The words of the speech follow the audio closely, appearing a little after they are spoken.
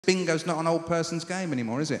Bingo's not an old person's game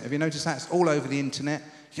anymore, is it? Have you noticed that? It's all over the internet.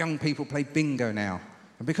 Young people play bingo now.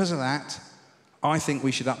 And because of that, I think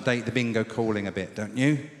we should update the bingo calling a bit, don't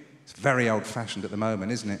you? It's very old-fashioned at the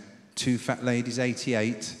moment, isn't it? 2 fat ladies,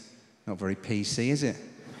 88. Not very PC, is it?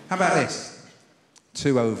 How about this?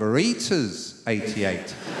 2 overeaters,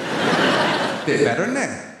 88. Bit better, isn't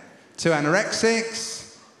it? 2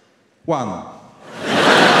 anorexics, 1.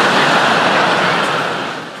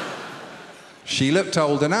 She looked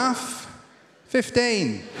old enough,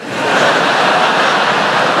 15.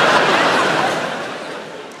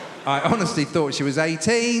 I honestly thought she was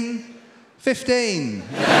 18, 15.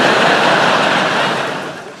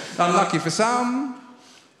 Unlucky for some,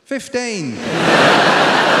 15.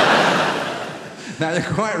 Now,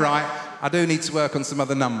 you're quite right. I do need to work on some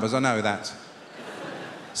other numbers, I know that.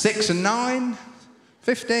 6 and 9,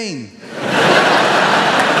 15.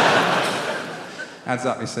 Adds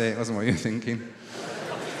up, you see, it wasn't what you were thinking.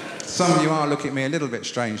 Some of you are looking at me a little bit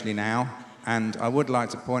strangely now, and I would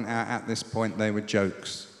like to point out at this point they were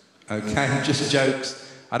jokes. Okay, just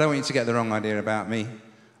jokes. I don't want you to get the wrong idea about me.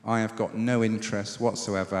 I have got no interest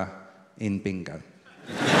whatsoever in bingo.